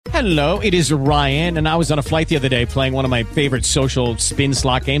Hello, it is Ryan, and I was on a flight the other day playing one of my favorite social spin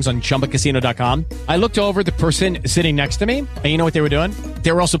slot games on ChumbaCasino.com. I looked over at the person sitting next to me, and you know what they were doing?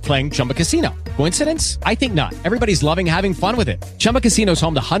 They were also playing Chumba Casino. Coincidence? I think not. Everybody's loving having fun with it. Chumba Casino is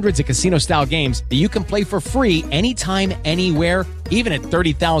home to hundreds of casino-style games that you can play for free anytime, anywhere, even at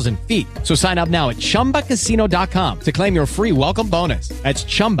 30,000 feet. So sign up now at ChumbaCasino.com to claim your free welcome bonus. That's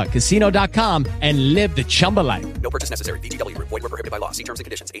ChumbaCasino.com and live the Chumba life. No purchase necessary. VGW. Void where prohibited by law. See terms and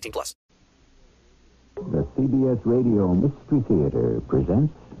conditions. 18+. The CBS Radio Mystery Theater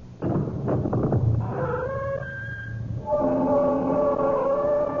presents...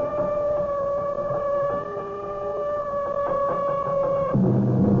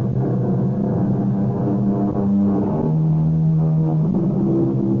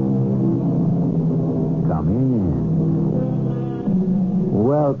 Come in.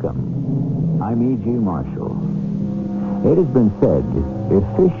 Welcome. I'm E.G. Marshall. It has been said, if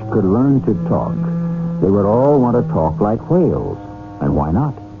fish could learn to talk, they would all want to talk like whales. And why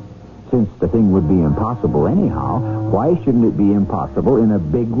not? Since the thing would be impossible anyhow, why shouldn't it be impossible in a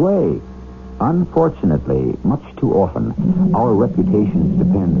big way? Unfortunately, much too often, our reputations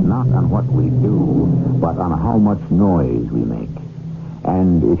depend not on what we do, but on how much noise we make.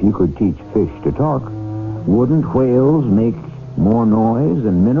 And if you could teach fish to talk, wouldn't whales make more noise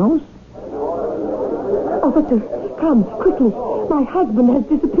than minnows? Officer, come, quickly. My husband has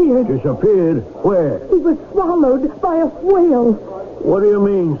disappeared. Disappeared? Where? He was swallowed by a whale. What do you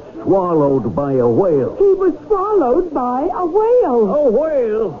mean, swallowed by a whale? He was swallowed by a whale. A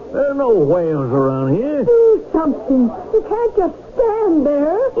whale? There are no whales around here. Do something. You can't just stand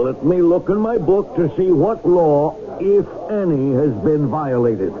there. Let me look in my book to see what law, if any, has been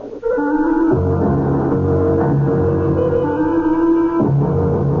violated.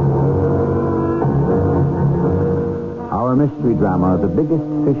 Our mystery drama, The Biggest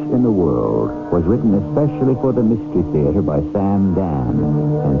Fish in the World, was written especially for the Mystery Theater by Sam Dan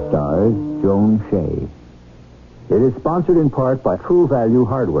and stars Joan Shea. It is sponsored in part by True Value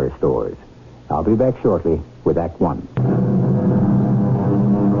Hardware Stores. I'll be back shortly with Act One.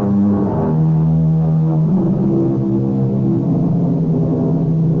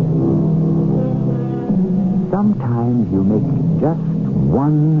 Sometimes you make just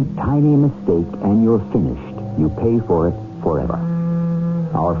one tiny mistake and you're finished. You pay for it forever.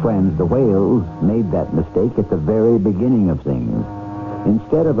 Our friends, the whales, made that mistake at the very beginning of things.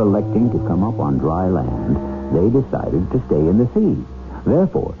 Instead of electing to come up on dry land, they decided to stay in the sea.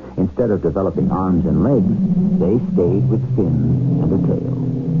 Therefore, instead of developing arms and legs, they stayed with fins and a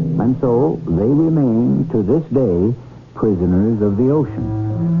tail. And so, they remain, to this day, prisoners of the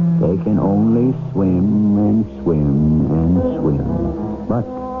ocean. They can only swim and swim and swim. But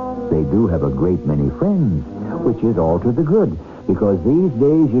they do have a great many friends, which is all to the good, because these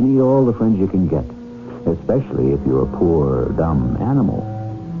days you need all the friends you can get, especially if you're a poor, dumb animal.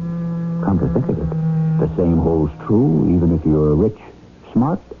 Come to think of it, the same holds true even if you're a rich,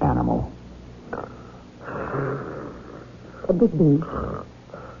 smart animal. Digby.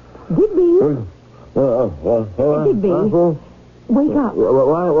 Digby. Digby. Wake up.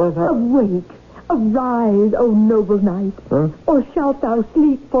 What's that? Awake. Arise, O noble knight. Huh? Or shalt thou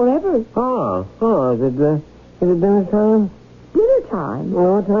sleep forever? Is it dinner time? Dinner time?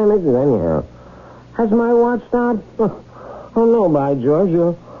 Well, what time is it anyhow? Has my watch stopped? Oh no, by George,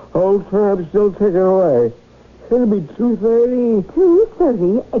 your old crab's still ticking away. It'll be 2:30.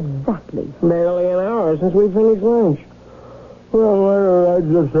 2:30 exactly. Barely an hour since we finished lunch. Well, why don't I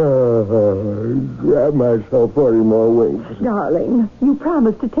just grab myself 40 more winks? Darling, you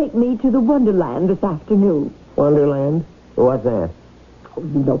promised to take me to the Wonderland this afternoon. Wonderland? What's that? Oh,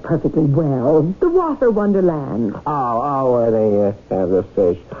 you know perfectly well. The Water Wonderland. Oh, where they have the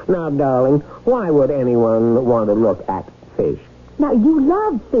fish. Now, darling, why would anyone want to look at fish? Now, you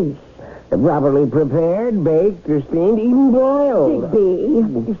love fish. Properly prepared, baked, or steamed, even boiled. Digby,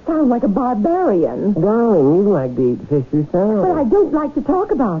 you sound like a barbarian. Darling, you like to eat fish yourself. But I don't like to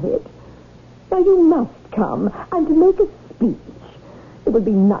talk about it. Now, you must come and to make a speech. It would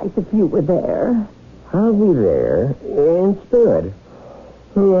be nice if you were there. I'll be there in spirit.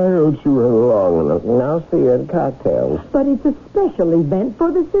 Why don't you run along with us? And I'll see you at cocktails. But it's a special event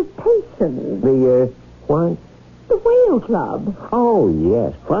for the cetaceans. The, what? The Whale Club. Oh,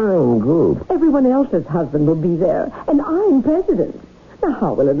 yes. Fine group. Everyone else's husband will be there, and I'm president. Now,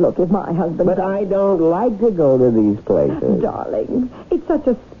 how will it look if my husband... But I don't like to go to these places. Darling, it's such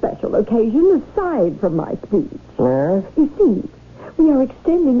a special occasion aside from my speech. Yes? You see, we are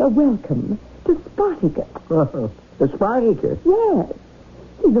extending a welcome to Spartacus. The Spartacus? Yes.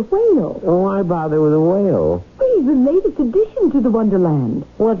 He's a whale. Why bother with a whale? He's the latest addition to the Wonderland.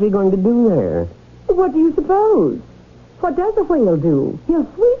 What's he going to do there? What do you suppose? What does a whale do? He'll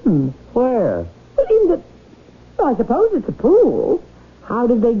swim. Where? Well, in the... I suppose it's a pool. How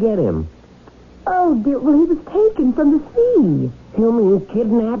did they get him? Oh, dear. Well, he was taken from the sea. You mean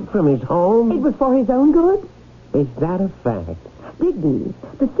kidnapped from his home? It was for his own good? Is that a fact? Digby,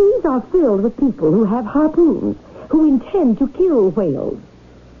 the seas are filled with people who have harpoons, who intend to kill whales.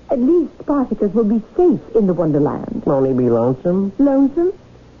 At least Spartacus will be safe in the Wonderland. Won't he be lonesome? Lonesome?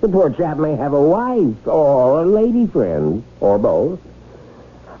 The poor chap may have a wife or a lady friend, or both.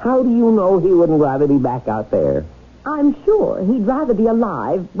 How do you know he wouldn't rather be back out there? I'm sure he'd rather be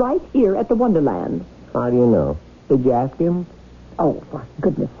alive right here at the Wonderland. How do you know? Did you ask him? Oh, for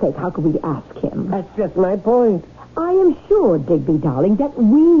goodness sake, how could we ask him? That's just my point. I am sure, Digby, darling, that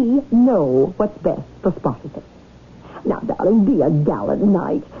we know what's best for Spartacus. Now, darling, be a gallant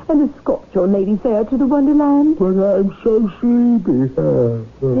knight and escort your lady fair to the Wonderland. But I'm so sleepy.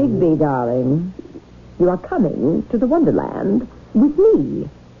 Digby, darling, you are coming to the Wonderland with me.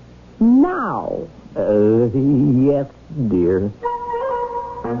 Now. Yes, dear.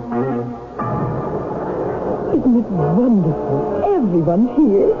 Isn't it wonderful? Everyone's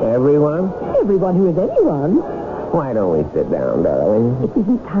here. Everyone? Everyone who is anyone. Why don't we sit down, darling? It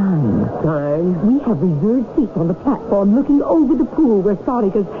isn't time. Time? We have reserved seats on the platform looking over the pool where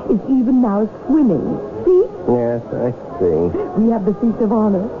Spartacus is even now swimming. See? Yes, I see. We have the seats of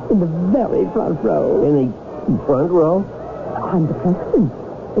honor in the very front row. In the front row? I'm the president,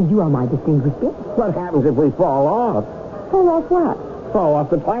 and you are my distinguished guest. What happens if we fall off? Fall off what? Fall off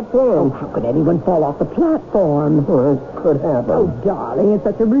the platform. How could anyone fall off the platform? Well, it could happen. Oh, darling, it's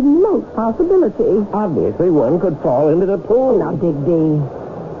such a remote possibility. Obviously, one could fall into the pool. Now, Digby.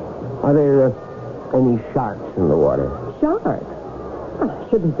 Are there any sharks in the water? Sharks? I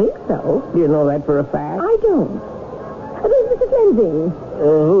shouldn't think so. Do you know that for a fact? I don't. There's Mr. Flensing.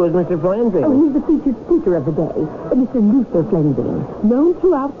 Who is Mr. Flensing? Oh, he's the featured speaker of the day. Mr. Luther Flensing, known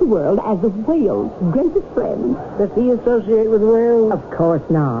throughout the world as the whale's greatest friend. Does he associate with whales? Of course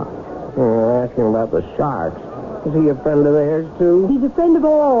not. Asking about the sharks. Is he a friend of theirs, too? He's a friend of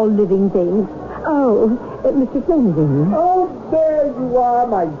all living things. Oh, Mr. Flensing. Oh, there you are,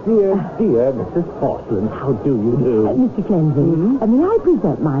 my dear Mrs. Porcelain. How do you do? Mr. Flensing, may I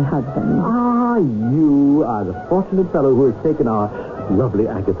present my husband? Ah, you are the fortunate fellow who has taken our lovely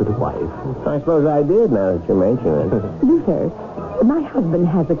Agatha to wife. I suppose I did, now that you mention it. Luther, my husband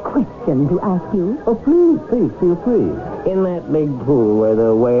has a question to ask you. Oh, please, feel free. In that big pool where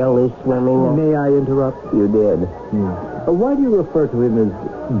the whale is swimming... May I interrupt? You did. Why do you refer to him as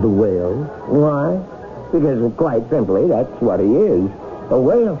the whale? Why? Because, quite simply, that's what he is. A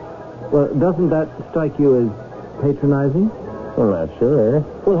whale. Well, doesn't that strike you as patronizing? I'm not sure.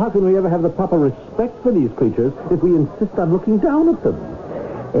 Well, how can we ever have the proper respect for these creatures if we insist on looking down at them?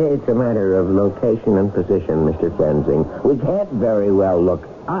 It's a matter of location and position, Mr. Flensing. We can't very well look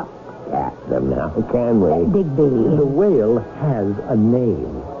up at them now, can we? Digby. The whale has a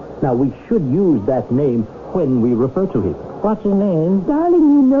name. Now, we should use that name when we refer to him. What's his name? Darling,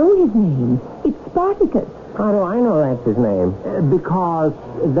 you know his name. It's Spartacus. How do I know that's his name? Because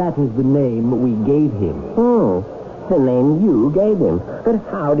that is the name we gave him. The name you gave him. But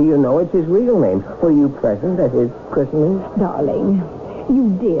how do you know it's his real name? Were you present at his christening? Darling,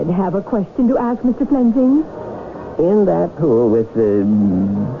 you did have a question to ask Mr. Flensing? In that pool with the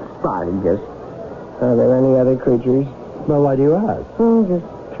Spartacus, are there any other creatures? Well, why do you ask?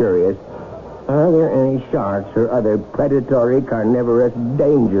 Just curious. Are there any sharks or other predatory, carnivorous,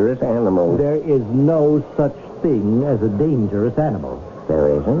 dangerous animals? There is no such thing as a dangerous animal. There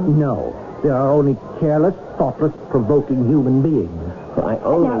isn't? No. There are only careless, thoughtless, provoking human beings. I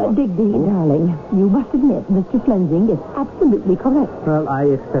only... Now, Digby, darling, you must admit Mr. Flensing is absolutely correct. Well, I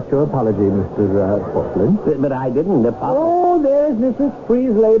accept your apology, Mr. Portland. But I didn't apologize. Oh, there's Mrs.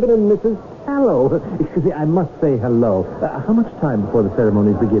 Friesleben and Mrs. Hello. Excuse me, I must say hello. How much time before the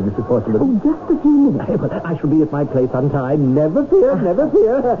ceremonies begin, Mrs. Portland? Oh, just a few minutes. I shall be at my place on time. Never fear, never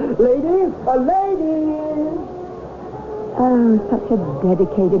fear. Ladies, ladies! Oh, such a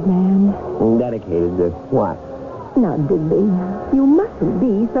dedicated man. Dedicated to what? Now, Digby, you mustn't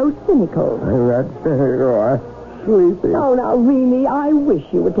be so cynical. I'm not sleepy. Oh, now, really, I wish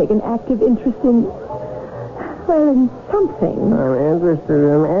you would take an active interest in... well, in something. I'm interested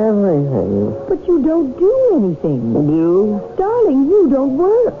in everything. But you don't do anything. You? Darling, you don't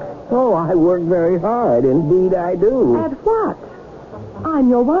work. Oh, I work very hard. Indeed, I do. At what? I'm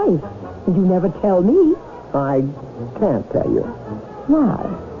your wife. And you never tell me. I can't tell you. Why?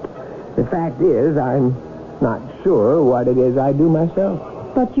 The fact is, I'm not sure what it is I do myself.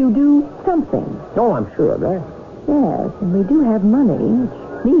 But you do something. Oh, I'm sure of that. Yes, and we do have money,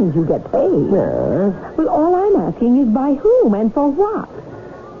 which means you get paid. Yes. Well, all I'm asking is by whom and for what?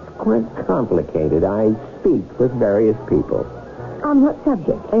 Quite complicated. I speak with various people. On what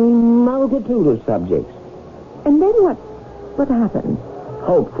subject? A multitude of subjects. And then what happens?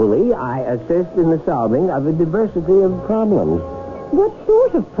 Hopefully, I assist in the solving of a diversity of problems. What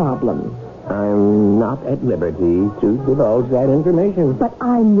sort of problem? I'm not at liberty to divulge that information. But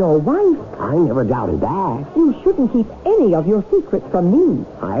I'm your wife. I never doubted that. You shouldn't keep any of your secrets from me.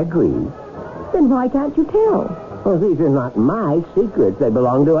 I agree. Then why can't you tell? Well, these are not my secrets. They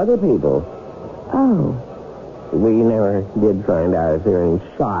belong to other people. Oh. We never did find out if there are any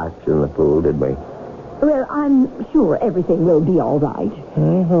sharks in the pool, did we? Well, I'm sure everything will be all right.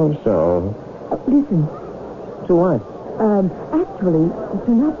 I hope so. Listen. To what? Actually,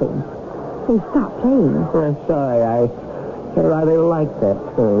 to nothing. They stopped playing. I'm sorry. I rather like that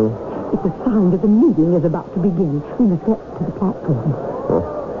thing. It's a sign that the meeting is about to begin. We must get to the platform.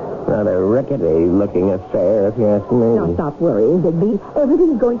 Rather rickety-looking affair, if you ask me. Now stop worrying, Digby.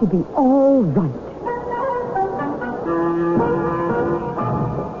 Everything's going to be all right.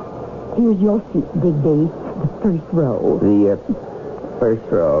 Here's your seat, Digby. The first row. The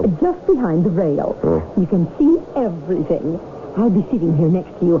first row. Just behind the rail. You can see everything. I'll be sitting here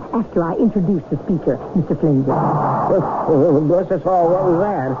next to you after I introduce the speaker, Mr. Flinger. Bless us all, what was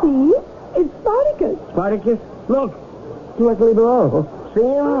that? See? It's Spartacus. Spartacus? Look, directly below. See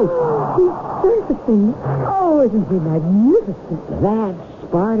him? He's surfacing. Oh, isn't he magnificent? That's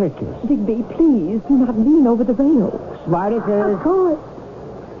Spartacus. Digby, please do not lean over the rail. Spartacus? Of course.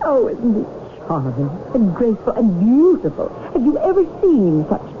 Oh, isn't he charming and graceful and beautiful? Have you ever seen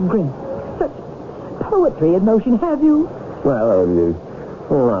such grace, such poetry in motion, have you? Well,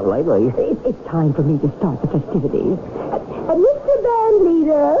 not lately. It's time for me to start the festivities. Mr. Band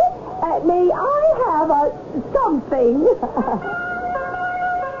Leader, may I have something?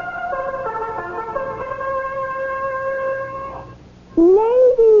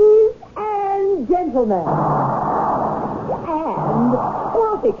 Ladies and gentlemen, and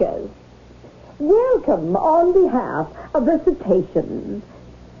Spartacus, welcome on behalf of the cetaceans.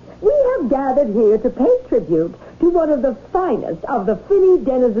 We have gathered here to pay tribute to one of the finest of the finny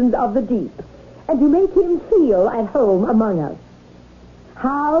denizens of the deep, and to make him feel at home among us.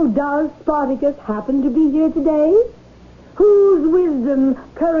 How does Spartacus happen to be here today? Whose wisdom,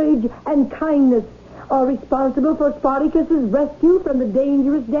 courage, and kindness are responsible for Spartacus's rescue from the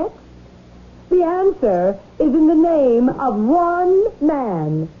dangerous depths? The answer is in the name of one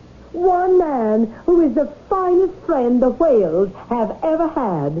man who is the finest friend the whales have ever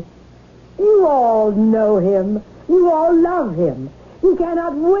had. You all know him. You all love him. You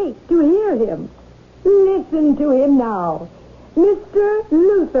cannot wait to hear him. Listen to him now. Mr.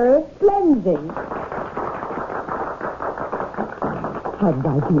 Luther Flensing. How did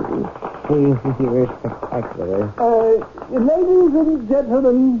I do? You're spectacular. Ladies and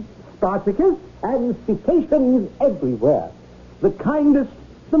gentlemen, Spartacus and cetaceans everywhere. The kindest,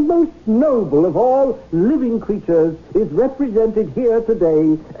 the most noble of all living creatures is represented here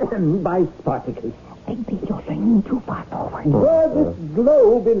today by Spartacus. Digby, you're leaning too far forward. Were this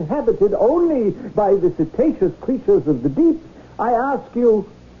globe inhabited only by the cetaceous creatures of the deep, I ask you,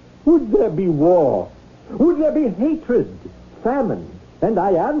 would there be war? Would there be hatred, famine? And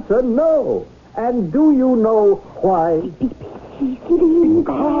I answer no. And do you know why?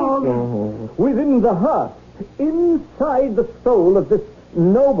 Because within the heart, inside the soul of this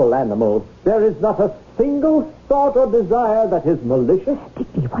noble animal, there is not a single thought or desire that is malicious,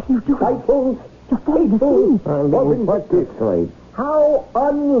 Digby, what are you doing? spiteful, You're falling hateful, asleep. or vindictive. How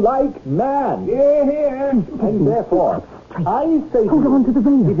unlike man. And therefore, I say Hold on to the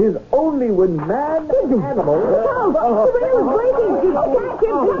rail. it is only when man and animal... No, the rail is breaking. Catch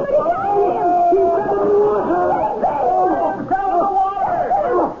him. Somebody catch him.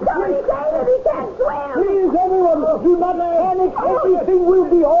 Somebody say that he can't swim. Please, everyone, do not panic. Everything will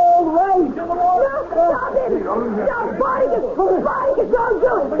be all right. No, stop him. Stop, Spartacus. Spartacus, don't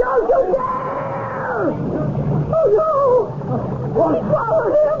you dare. Oh, no. He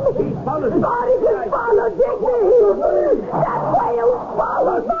swallowed him. Spartacus swallowed Digby. That whale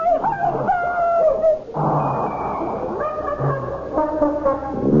swallowed my husband.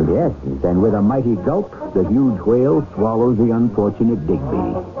 Yes, and with a mighty gulp, the huge whale swallows the unfortunate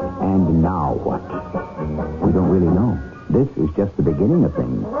Digby. And now what? We don't really know. This is just the beginning of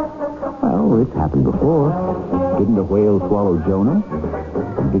things. Well, it's happened before. Didn't the whale swallow Jonah?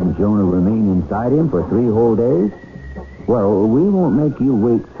 And didn't Jonah remain inside him for 3 whole days? Well, we won't make you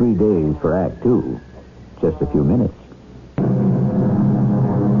wait 3 days for Act 2. Just a few minutes.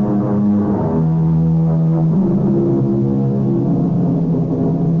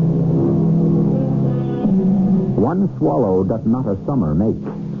 One swallow doth not a summer make,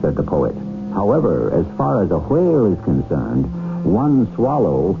 said the poet. However, as far as a whale is concerned, one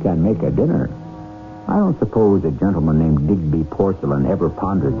swallow can make a dinner. I don't suppose a gentleman named Digby Porcelain ever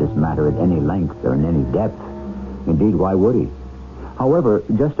pondered this matter at any length or in any depth. Indeed, why would he? However,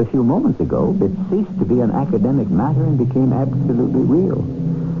 just a few moments ago, it ceased to be an academic matter and became absolutely real.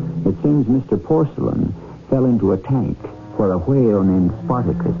 It seems Mr. Porcelain fell into a tank where a whale named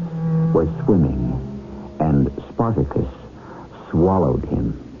Spartacus was swimming, and Spartacus swallowed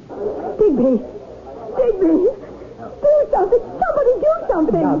him. Digby! Do something! Somebody do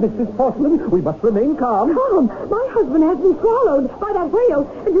something! Now, Mrs. Porcelain, we must remain calm. Tom, my husband has been swallowed by that whale,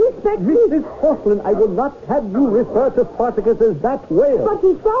 and you expect me... Mrs. Porcelain, I will not have you refer to Spartacus as that whale. But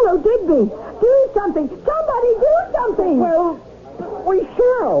he swallowed Digby. Do something! Somebody do something! Well, we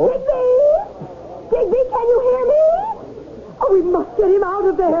shall. Digby, can you hear me? Oh, we must get him out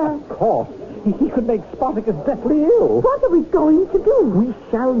of there. Of course. He could make Spartacus deathly ill. What are we going to do? We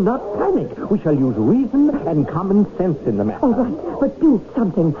shall not panic. We shall use reason and common sense in the matter. All right, but do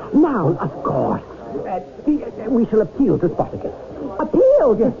something now. Well, of course. We shall appeal to Spartacus.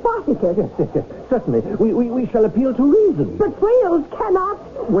 Appeal to Spartacus? Yes. Certainly. We shall appeal to reason. But whales cannot...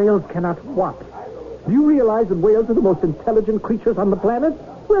 Whales cannot what? Do you realize that whales are the most intelligent creatures on the planet?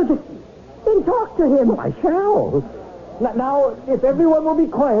 Well, then talk to him. I shall. Now, if everyone will be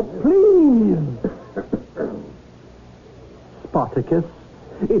quiet, please. Spartacus,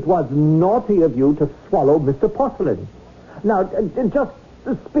 it was naughty of you to swallow Mr. Porcelain. Now, just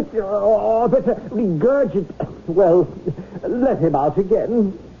spit or better regurgitate. Well, let him out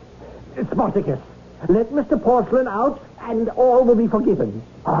again. Spartacus, let Mr. Porcelain out and all will be forgiven.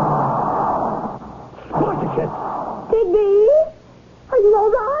 Spartacus! Digby, are you all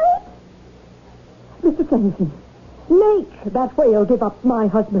right? Mr. Flemington, make that whale give up my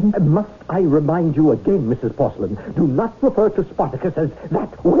husband. Must I remind you again, Mrs. Porcelain, do not refer to Spartacus as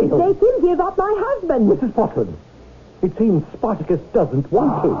that whale. Make him give up my husband. Mrs. Porcelain, it seems Spartacus doesn't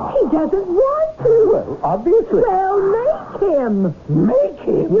want to. He doesn't want to. Well, obviously. Well, make him. Make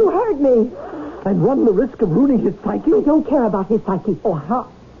him? You heard me. And run the risk of ruining his psyche? I don't care about his psyche. Oh, how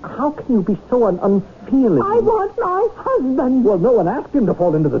can you be so unfeeling? I want my husband. Well, no one asked him to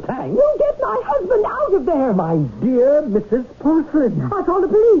fall into the tank. You get my husband out of there. My dear Mrs. Porcelain. I'll call the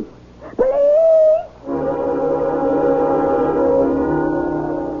police. Police!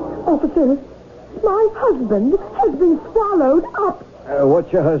 Officer, my husband has been swallowed up.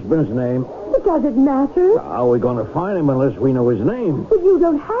 What's your husband's name? It doesn't matter. How are we going to find him unless we know his name? But you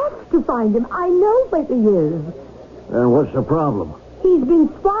don't have to find him. I know where he is. And what's the problem? He's been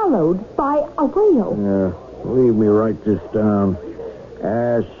swallowed by a whale. Leave me write this down.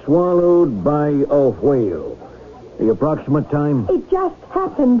 Swallowed by a whale. The approximate time? It just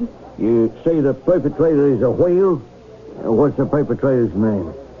happened. You say the perpetrator is a whale? What's the perpetrator's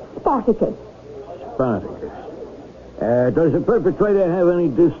name? Spartacus. Spartacus. Does the perpetrator have any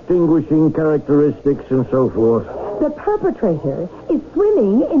distinguishing characteristics and so forth? The perpetrator is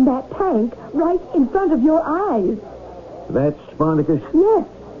swimming in that tank right in front of your eyes. That's Spartacus? Yes.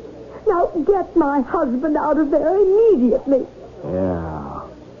 Now get my husband out of there immediately. Yeah.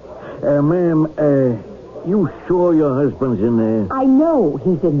 Ma'am, you sure your husband's in there? I know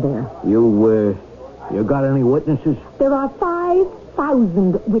he's in there. You got any witnesses? There are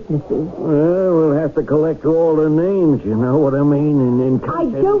 5,000 witnesses. Well, we'll have to collect all the names, you know what I mean? I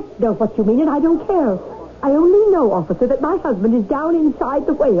don't know what you mean, and I don't care. I only know, officer, that my husband is down inside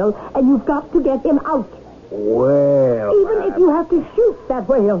the whale, and you've got to get him out. Well... Even if you have to shoot that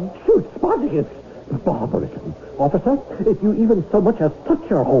whale. Shoot Spartacus? Barbarism. Officer, if you even so much as touch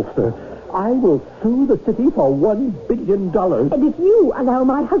your holster, I will sue the city for $1 billion. And if you allow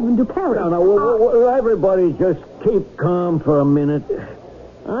my husband to carry... No, everybody just keep calm for a minute.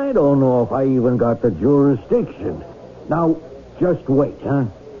 I don't know if I even got the jurisdiction. Now, just wait, huh?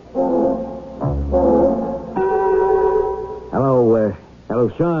 Hello,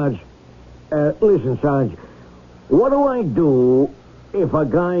 Sarge. Listen, Sarge, what do I do if a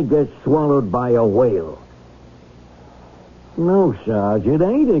guy gets swallowed by a whale? No, Sarge, it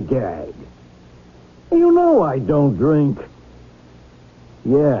ain't a gag. You know I don't drink.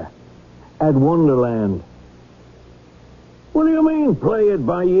 Yeah, at Wonderland. What do you mean, play it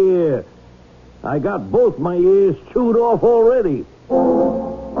by ear? I got both my ears chewed off already.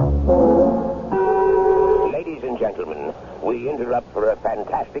 Ladies and gentlemen, we interrupt for a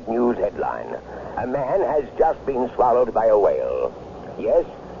fantastic news headline. A man has just been swallowed by a whale. Yes,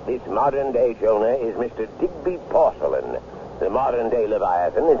 this modern-day Jonah is Mr. Digby Porcelain. The modern-day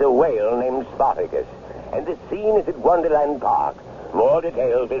Leviathan is a whale named Spartacus. And the scene is at Wonderland Park. More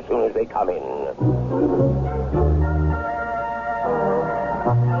details as soon as they come in.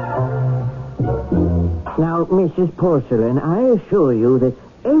 Now, Mrs. Porcelain, I assure you that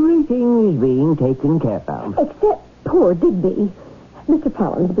everything is being taken care of. Except poor Digby. Mr.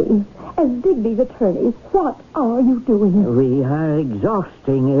 Pallinsby, as Digby's attorney, what are you doing? We are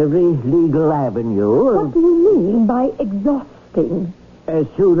exhausting every legal avenue. What do you mean by exhausting? As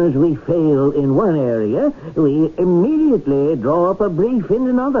soon as we fail in one area, we immediately draw up a brief in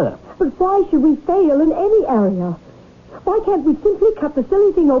another. But why should we fail in any area? Why can't we simply cut the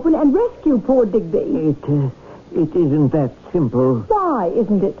silly thing open and rescue poor Digby? It isn't that simple. Why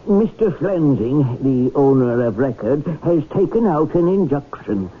isn't it? Mr. Flensing, the owner of record, has taken out an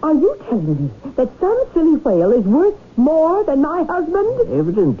injunction. Are you telling me that some silly whale is worth more than my husband?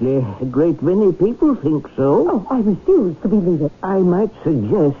 Evidently, a great many people think so. Oh, I refuse to believe it. I might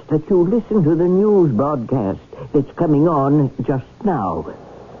suggest that you listen to the news broadcast that's coming on just now.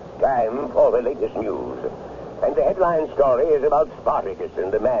 Time for the latest news. And the headline story is about Spartacus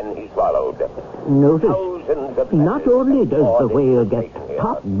and the man he swallowed. Notice, Thousands of not letters only does the poured whale into get station here,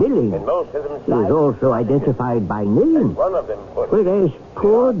 top billing, and most of them he is also identified by name. One of them put Whereas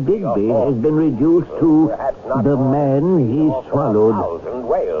poor Digby has been reduced to the man he swallowed. 1,000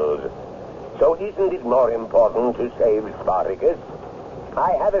 whales. So isn't it more important to save Spartacus?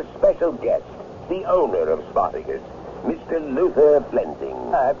 I have a special guest, the owner of Spartacus, Mr. Luther Flensing.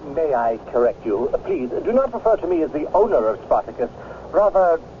 May I correct you? Please, do not refer to me as the owner of Spartacus.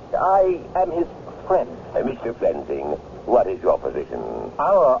 Rather, I am his friend. Mr. Flensing, what is your position?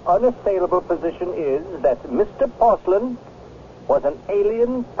 Our unassailable position is that Mr. Porcelain was an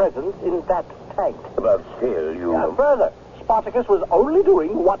alien presence in that tank. But still, you... Further, Spartacus was only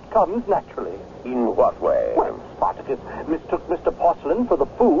doing what comes naturally. In what way? Well, Spartacus mistook Mr. Porcelain for the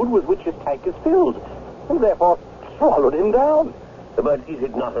food with which his tank is filled, and therefore swallowed him down. But is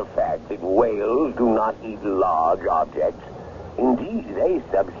it not a fact that whales do not eat large objects? Indeed, they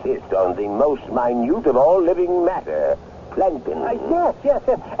subsist on the most minute of all living matter, plankton. Yes.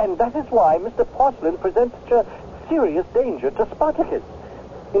 And that is why Mr. Porcelain presents such a serious danger to Spartacus.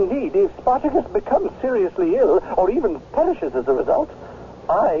 Indeed, if Spartacus becomes seriously ill, or even perishes as a result,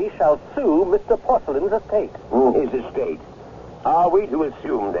 I shall sue Mr. Porcelain's estate. His estate? Are we to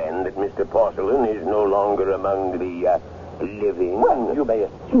assume, then, that Mr. Porcelain is no longer among the living? Well, you may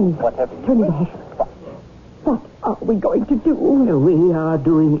assume whatever you wish. What are we going to do? We are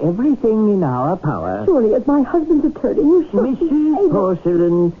doing everything in our power. Surely, as my husband's attorney, you should be Mrs. able...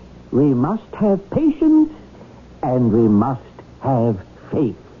 Porcelain, we must have patience, and we must have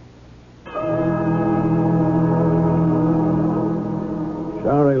faith.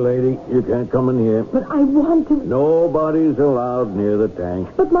 Sorry, lady, you can't come in here. But I want to... Nobody's allowed near the tank.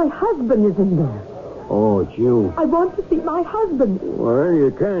 But my husband is in there. Oh, it's you. I want to see my husband. Well,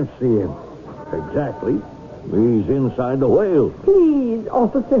 you can't see him. Exactly. He's inside the whale. Please,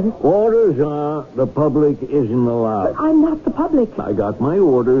 officer. Orders are the public isn't allowed. I'm not the public. I got my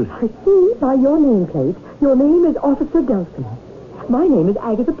orders. I see by your nameplate, your name is Officer Delson. My name is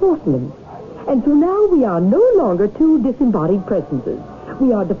Agatha Porcelain. And so now we are no longer two disembodied presences.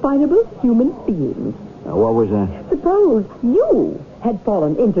 We are definable human beings. Now, what was that? Suppose you had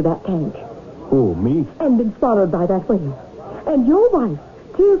fallen into that tank Who, me? and been swallowed by that whale. And your wife,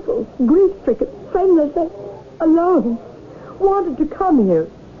 tearful, grief-stricken, friendless, and alone, wanted to come here.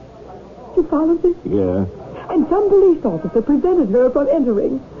 You follow this? Yeah. And some police officer prevented her from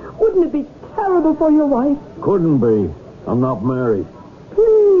entering. Wouldn't it be terrible for your wife? Couldn't be. I'm not married.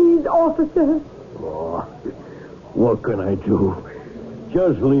 Please, officer. Oh, what can I do?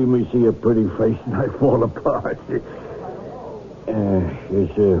 Just leave me see a pretty face and I fall apart.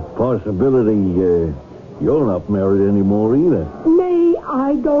 It's a possibility you're not married anymore either. May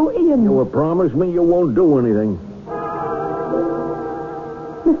I go in? You will promise me you won't do anything.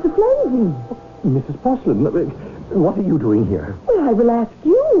 Mr. Flensing. Mrs. Porcelain, what are you doing here? Well, I will ask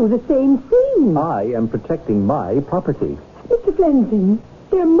you the same thing. I am protecting my property. Mr. Flensing,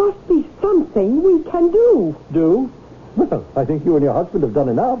 there must be something we can do. Do? Well, I think you and your husband have done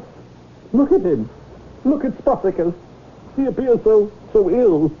enough. Look at him. Look at Spartacus. He appears so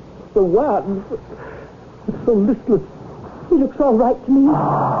ill, so wan, so listless. He looks all right to me.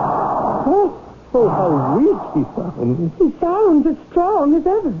 Oh, how weak he sounds. He sounds as strong as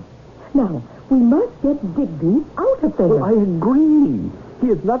ever. Now, we must get Digby out of there. Well, I agree. He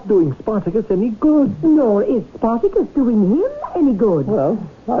is not doing Spartacus any good. Nor is Spartacus doing him any good. Well,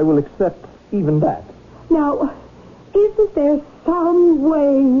 I will accept even that. Now, isn't there some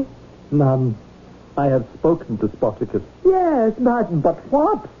way? None. I have spoken to Spartacus. Yes, but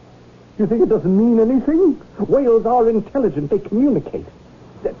what? You think it doesn't mean anything? Whales are intelligent. They communicate.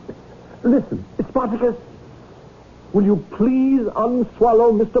 Listen, Spartacus, will you please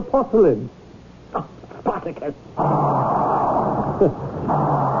unswallow Mr. Porcelain? Spartacus.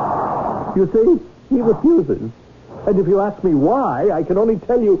 You see, he refuses. And if you ask me why, I can only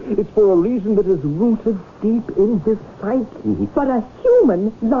tell you it's for a reason that is rooted deep in his psyche. But a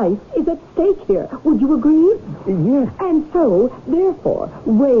human life is at stake here. Would you agree? Yes. And so, therefore,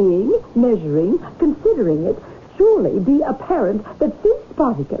 weighing, measuring, considering it, surely be apparent that since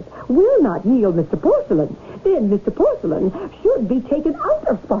Spartacus will not yield Mr. Porcelain, then Mr. Porcelain should be taken out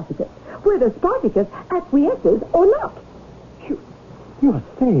of Spartacus, whether Spartacus acquiesces or not. You're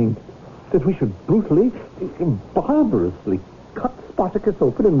saying that we should brutally, barbarously cut Spartacus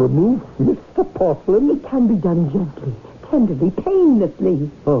open and remove Mr. Porcelain? It can be done gently, tenderly, painlessly.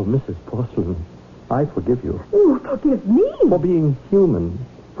 Oh, Mrs. Porcelain, I forgive you. Oh, forgive me. For being human.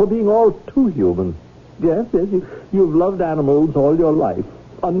 For being all too human. Yes, you've loved animals all your life,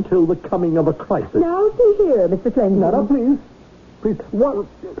 until the coming of a crisis. Now, see here, Mr. Flanagan. No, please. Please,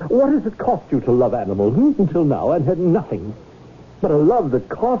 what has it cost you to love animals until now and had nothing? But a love that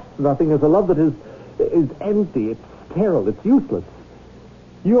costs nothing is a love that is empty, it's sterile, it's useless.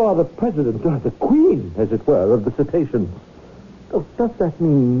 You are the president, or the queen, as it were, of the cetaceans. Oh, does that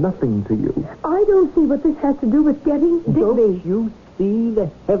mean nothing to you? I don't see what this has to do with getting Digby. Don't you see the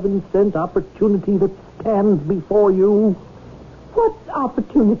heaven-sent opportunity that stands before you? What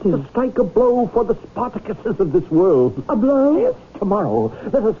opportunity? To strike a blow for the Spartacuses of this world. A blow? Yes, tomorrow.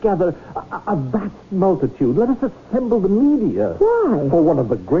 Let us gather a vast multitude. Let us assemble the media. Why? For one of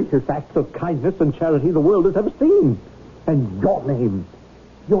the greatest acts of kindness and charity the world has ever seen. And your name,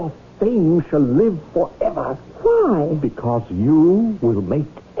 your fame shall live forever. Why? Because you will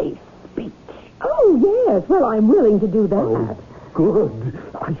make a speech. Oh, yes. Well, I'm willing to do that. Oh, good.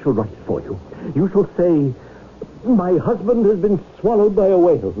 I shall write it for you. You shall say, my husband has been swallowed by a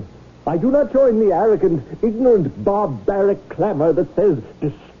whale. I do not join the arrogant, ignorant, barbaric clamor that says,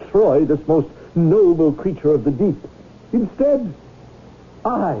 destroy this most noble creature of the deep. Instead,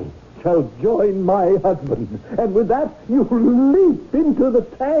 I shall join my husband. And with that, you leap into the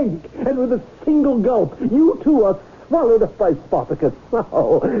tank. And with a single gulp, you too are swallowed up by Spartacus.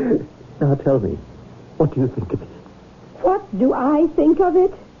 Oh. Now tell me, what do you think of it? What do I think of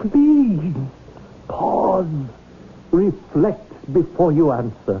it? Please, pause. Reflect before you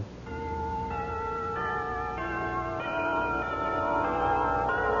answer.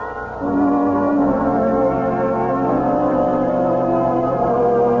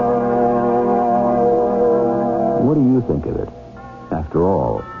 What do you think of it? After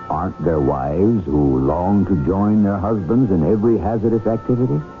all, aren't there wives who long to join their husbands in every hazardous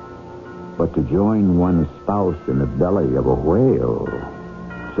activity? But to join one's spouse in the belly of a whale,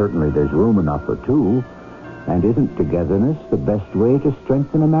 certainly there's room enough for two. And isn't togetherness the best way to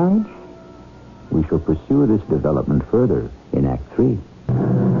strengthen a marriage? We shall pursue this development further in Act 3.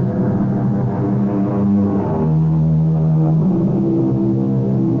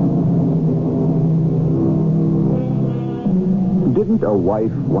 Didn't a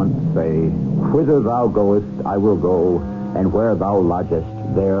wife once say, whither thou goest, I will go, and where thou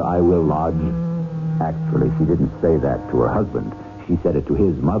lodgest, there I will lodge? Actually, she didn't say that to her husband. She said it to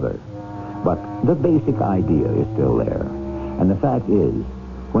his mother. But the basic idea is still there. And the fact is,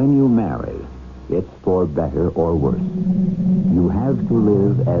 when you marry, it's for better or worse. You have to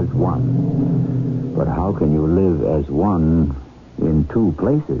live as one. But how can you live as one in two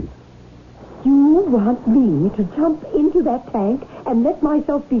places? You want me to jump into that tank and let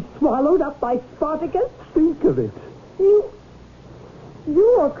myself be swallowed up by Spartacus? Think of it. You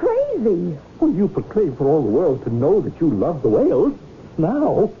are crazy. Well, you proclaim for all the world to know that you love the whales.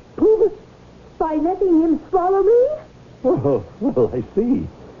 Now, prove it. By letting him swallow me? Oh, well, I see.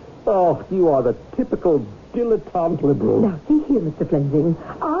 Oh, you are the typical dilettante liberal. Now, see here, Mr. Flensing.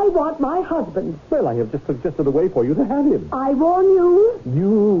 I want my husband. Well, I have just suggested a way for you to have him. I warn you.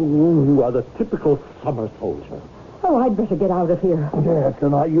 You are the typical summer soldier. Oh, I'd better get out of here. Yes,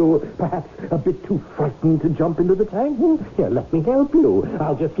 and are you perhaps a bit too frightened to jump into the tank? Here, let me help you.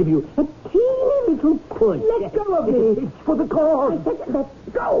 I'll just give you a teeny little push. Let go of me. It's for the cause.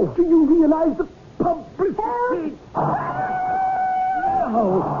 Let go. Do you realize the publicity?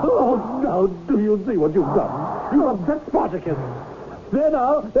 Now, do you see what you've done? You've upset Spartacus. There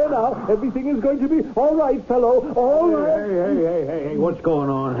now, everything is going to be all right, fellow. All right. Hey, what's going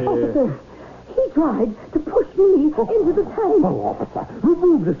on here? Officer, he tried to push me into the tank. Oh, officer,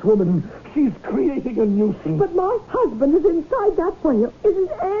 remove this woman. She's creating a nuisance. But my husband is inside that whale.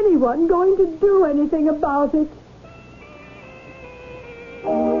 Isn't anyone going to do anything about it?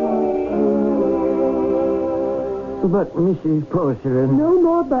 But, Mrs. Porcelain... No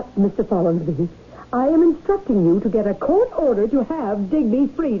more buts, Mr. Follansby. I am instructing you to get a court order to have Digby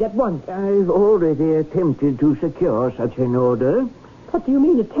freed at once. I've already attempted to secure such an order. What do you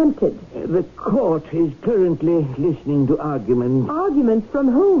mean, attempted? The court is currently listening to arguments. Arguments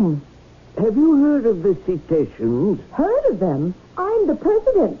from whom? Have you heard of the cetaceans? Heard of them? I'm the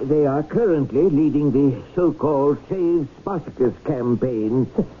president. They are currently leading the so-called Save Spartacus campaign.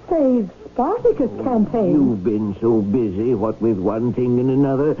 The Save Spartacus campaign? You've been so busy, what with one thing and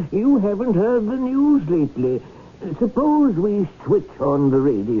another, you haven't heard the news lately. Suppose we switch on the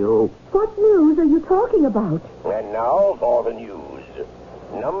radio. What news are you talking about? And now for the news.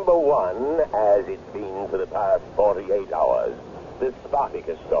 Number one, as it's been for the past 48 hours, the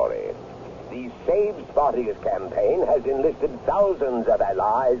Spartacus story. The Save Spartacus campaign has enlisted thousands of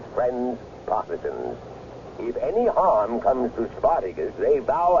allies, friends, partisans. If any harm comes to Spartacus, they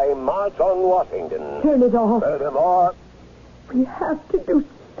vow a march on Washington. Turn it off. Furthermore, We have to do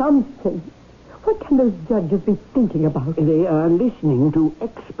something. What can those judges be thinking about? They are listening to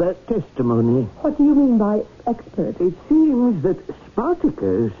expert testimony. What do you mean by expert? It seems that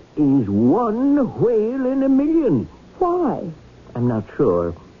Spartacus is one whale in a million. Why? I'm not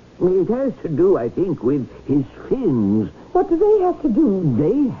sure. It has to do, I think, with his fins. What do they have to do?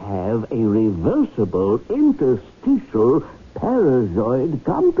 They have a reversible interstitial parazoid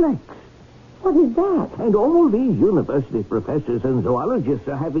complex. What is that? And all these university professors and zoologists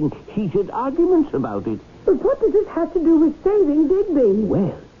are having heated arguments about it. But what does this have to do with saving Digby?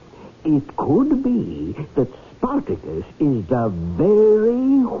 Well, it could be that Spartacus is the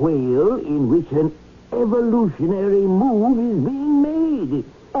very whale in which an evolutionary move is being made.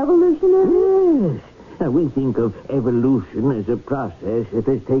 Evolutionary? Yes. Now, we think of evolution as a process that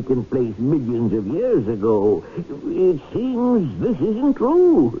has taken place millions of years ago. It seems this isn't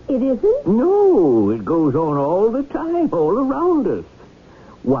true. It isn't? No, it goes on all the time, all around us.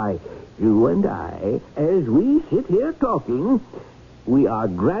 Why, you and I, as we sit here talking, we are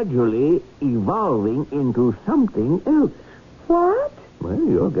gradually evolving into something else. What? Well,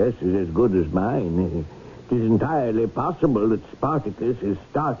 your guess is as good as mine. It is entirely possible that Spartacus is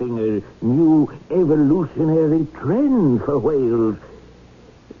starting a new evolutionary trend for whales.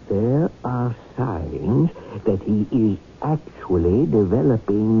 There are signs that he is actually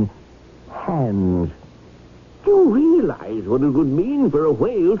developing hands. Do you realize what it would mean for a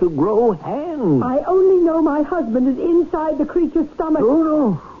whale to grow hands? I only know my husband is inside the creature's stomach. Oh,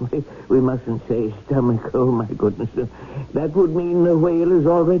 no. We mustn't say stomach. Oh, my goodness. That would mean the whale is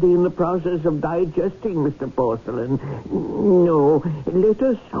already in the process of digesting, Mr. Porcelain. No, let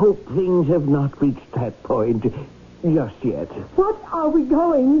us hope things have not reached that point just yet. What are we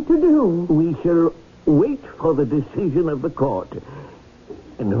going to do? We shall wait for the decision of the court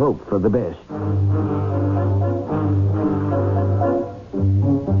and hope for the best.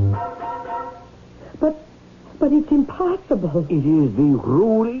 But it's impossible. It is the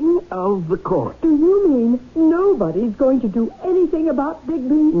ruling of the court. Do you mean nobody's going to do anything about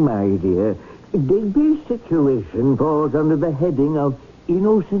Digby? My dear, Digby's situation falls under the heading of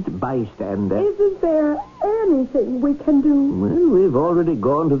innocent bystander. Isn't there anything we can do? Well, we've already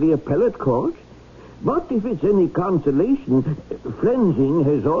gone to the appellate court. But if it's any consolation, Flensing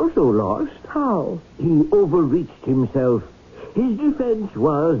has also lost. How? He overreached himself. His defense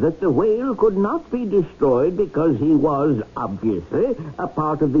was that the whale could not be destroyed because he was, obviously, a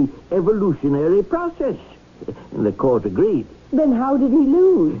part of the evolutionary process. And the court agreed. Then how did he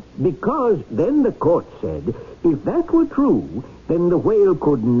lose? Because then the court said, if that were true, then the whale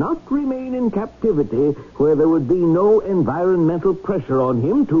could not remain in captivity where there would be no environmental pressure on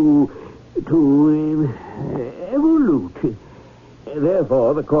him to evolute.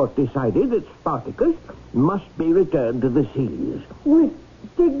 Therefore, the court decided that Spartacus must be returned to the seas. With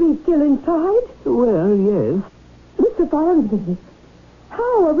Digby still inside? Well, yes. Mr. Farnsby,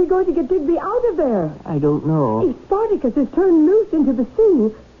 how are we going to get Digby out of there? I don't know. If Spartacus is turned loose into the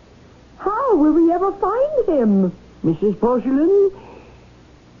sea, how will we ever find him? Mrs. Porcelain,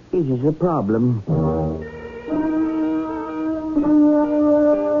 it is a problem.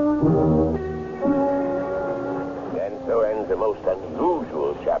 So ends a most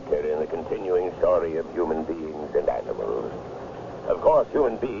unusual chapter in the continuing story of human beings and animals. Of course,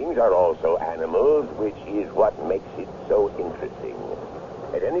 human beings are also animals, which is what makes it so interesting.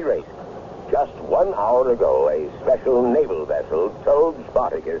 At any rate, just 1 hour ago, a special naval vessel towed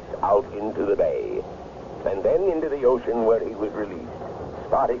Spartacus out into the bay, and then into the ocean where he was released.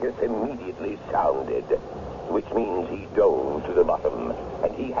 Spartacus immediately sounded, which means he dove to the bottom,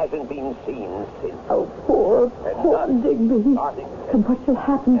 and he hasn't been seen since. Oh, poor Digby. And what shall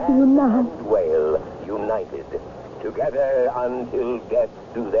happen to you now? And whale united, together until death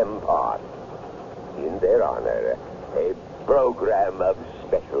do them part. in their honor, a program of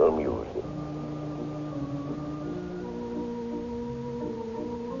special music.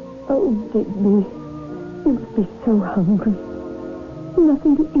 Oh, Digby, you must be so hungry.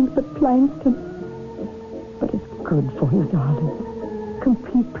 Nothing to eat but plankton. But it's good for you, darling.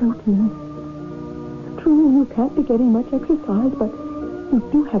 Complete protein. True, you can't be getting much exercise, but you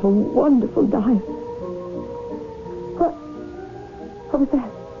do have a wonderful diet. What was that?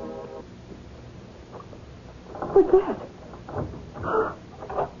 What's that?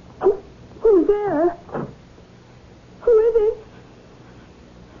 Who's there? Who is it?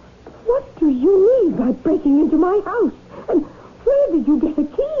 What do you mean by breaking into my house? And where did you get a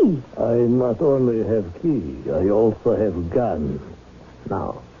key? I not only have key, I also have gun.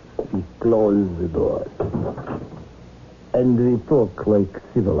 Now, we close the door. And we talk like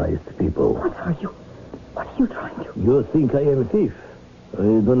civilized people. What are you trying to... You think I am a thief? I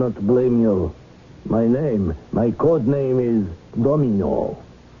do not blame you. My code name is Domino.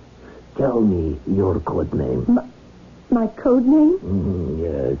 Tell me your code name. My code name?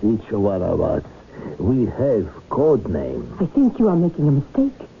 Yes, each one of us. We have code names. I think you are making a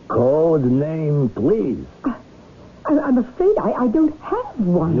mistake. Code name, please. I'm afraid I don't have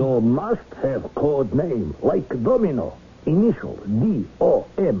one. You must have code name, like Domino. Initial,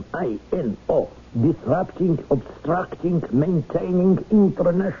 D-O-M-I-N-O. Disrupting, obstructing, maintaining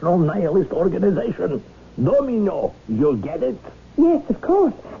international nihilist organization. Domino, you get it? Yes, of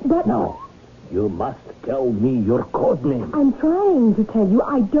course, but... No, you must tell me your code name. I'm trying to tell you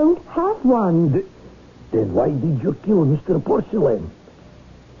I don't have one. Then why did you kill Mr. Porcelain?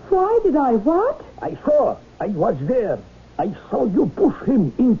 Why did I what? I was there. I saw you push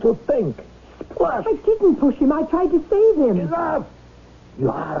him into tank. Splash! I didn't push him. I tried to save him. Enough! You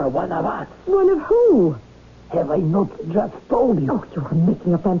are one of us. One of who? Have I not just told you? Oh, you are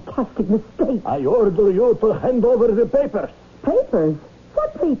making a fantastic mistake. I order you to hand over the papers. Papers?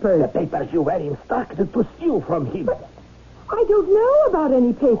 What papers? The papers you were instructed to steal from him. But I don't know about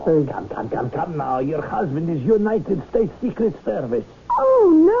any papers. Come now. Your husband is United States Secret Service.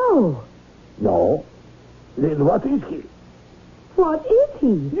 Oh, no. No? Then what is he? What is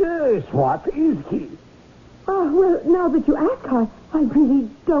he? Yes, what is he? Well, now that you ask, I really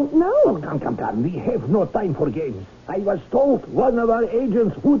don't know. Oh, come. We have no time for games. I was told one of our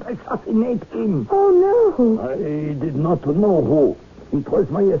agents would assassinate him. Oh, no. I did not know who. It was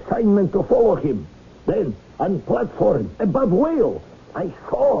my assignment to follow him. Then, on platform, above whale, I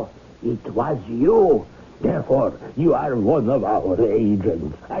saw it was you. Therefore, you are one of our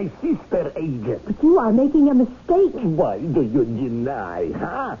agents. A sister agent. But you are making a mistake. Why do you deny,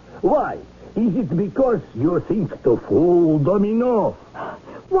 huh? Why? Is it because you think to fool Domino?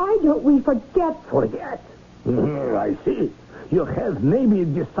 Why don't we forget? Forget? I see. You have maybe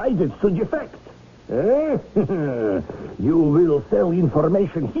decided to defect. You will sell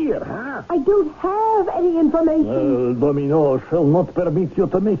information here, huh? I don't have any information. Domino shall not permit you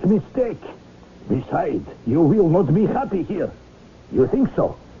to make mistake. Besides, you will not be happy here. You think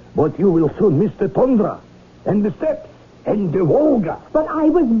so? But you will soon miss the tundra and the steppes and the Volga. But I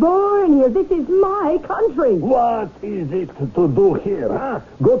was born here. This is my country. What is it to do here, huh?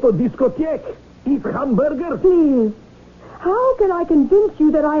 Go to discotheque? Eat hamburger? Please. How can I convince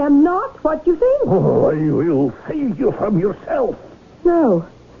you that I am not what you think? Oh, I will save you from yourself. No.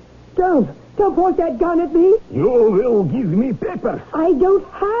 Don't point that gun at me. You will give me papers. I don't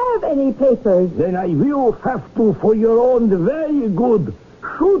have any papers. Then I will have to, for your own very good,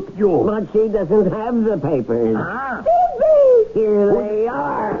 shoot you. But she doesn't have the papers. Ah. Digby! Here they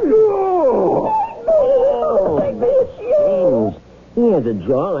are. No! James, he has a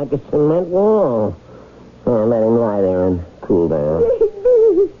jaw like a cement wall. Oh, let him lie there and cool down.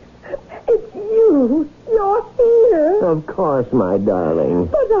 Digby! It's you. You're here. Of course, my darling.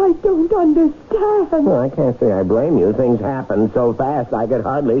 But I don't understand. Well, I can't say I blame you. Things happened so fast I could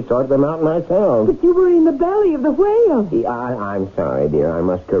hardly sort them out myself. But you were in the belly of the whale. I'm sorry, dear. I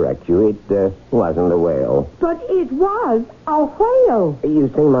must correct you. It wasn't a whale. But it was a whale. You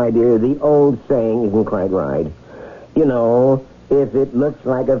see, my dear, the old saying isn't quite right. You know, if it looks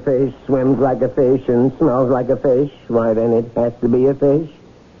like a fish, swims like a fish, and smells like a fish, why, then it has to be a fish.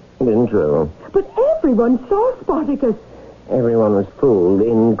 It isn't true. But everyone saw Spartacus. Everyone was fooled,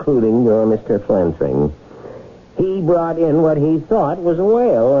 including your Mr. Flansing. He brought in what he thought was a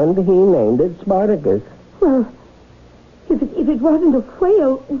whale, and he named it Spartacus. Well, if it wasn't a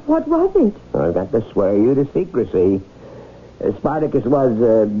whale, what was it? I've got to swear you to secrecy. Spartacus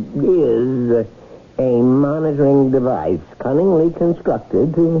is a monitoring device cunningly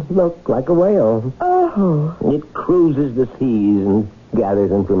constructed to look like a whale. Oh. It cruises the seas and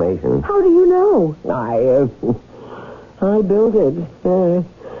gathers information. How do you know? I built it. And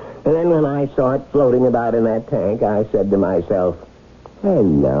then when I saw it floating about in that tank, I said to myself,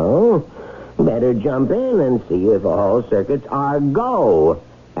 hello, better jump in and see if all circuits are go,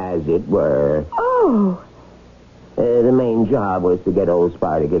 as it were. Oh. The main job was to get old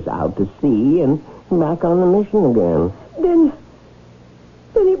Spartacus out to sea and back on the mission again. Then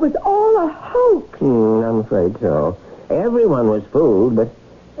it was all a hoax. I'm afraid so. Everyone was fooled, but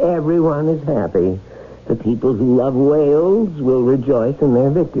everyone is happy. The people who love whales will rejoice in their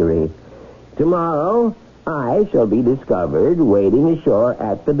victory. Tomorrow, I shall be discovered wading ashore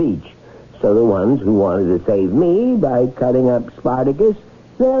at the beach. So the ones who wanted to save me by cutting up Spartacus,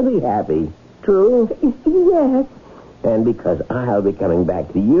 they'll be happy. True? Yes. And because I'll be coming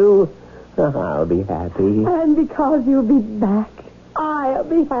back to you, I'll be happy. And because you'll be back, I'll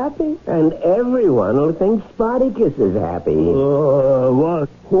be happy. And everyone will think Spartacus is happy. What?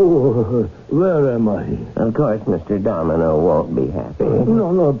 Oh, where am I? Of course, Mr. Domino won't be happy.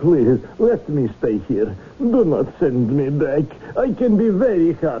 No, please. Let me stay here. Do not send me back. I can be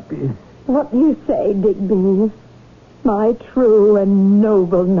very happy. What do you say, Digby? My true and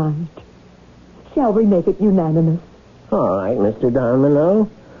noble knight. Shall we make it unanimous? All right, Mr. Domino.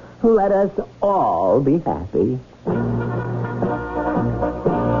 Let us all be happy.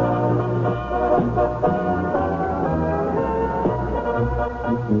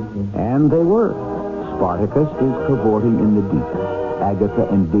 And they were. Spartacus is cavorting in the deep. Agatha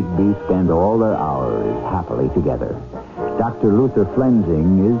and Digby spend all their hours happily together. Dr. Luther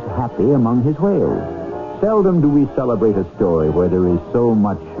Flensing is happy among his whales. Seldom do we celebrate a story where there is so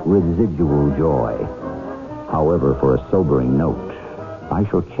much residual joy. However, for a sobering note, I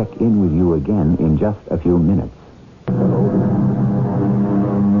shall check in with you again in just a few minutes.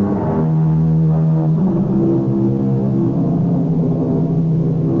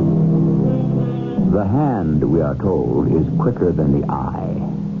 The hand, we are told, is quicker than the eye.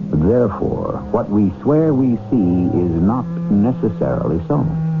 Therefore, what we swear we see is not necessarily so.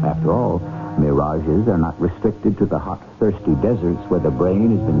 After all, mirages are not restricted to the hot, thirsty deserts where the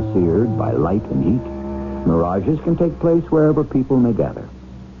brain has been seared by light and heat. Mirages can take place wherever people may gather.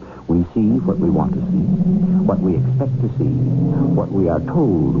 We see what we want to see, what we expect to see, what we are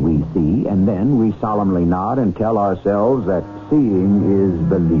told we see, and then we solemnly nod and tell ourselves that seeing is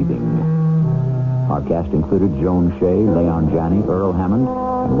believing. Our cast included Joan Shea, Leon Janney, Earl Hammond,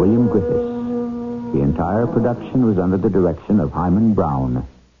 and William Griffiths. The entire production was under the direction of Hyman Brown.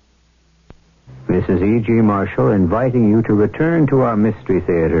 This is E.G. Marshall inviting you to return to our Mystery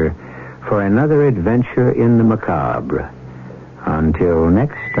Theater for another adventure in the macabre. Until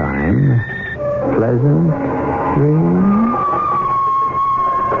next time, pleasant dreams.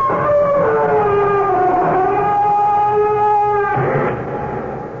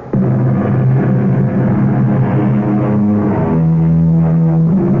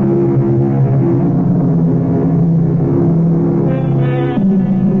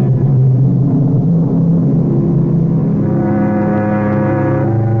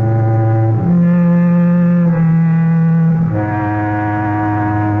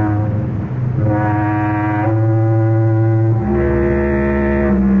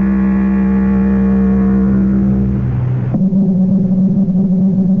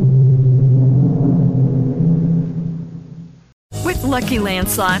 Lucky Land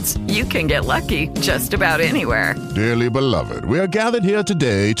Slots, you can get lucky just about anywhere. Dearly beloved, we are gathered here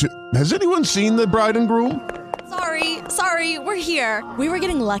today to... Has anyone seen the bride and groom? Sorry, we're here. We were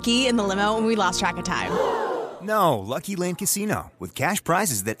getting lucky in the limo and we lost track of time. No, Lucky Land Casino, with cash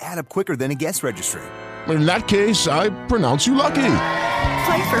prizes that add up quicker than a guest registry. In that case, I pronounce you lucky.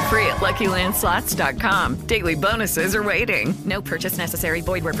 Play for free at LuckyLandSlots.com. Daily bonuses are waiting. No purchase necessary.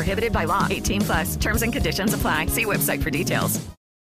 Void where prohibited by law. 18+. Terms and conditions apply. See website for details.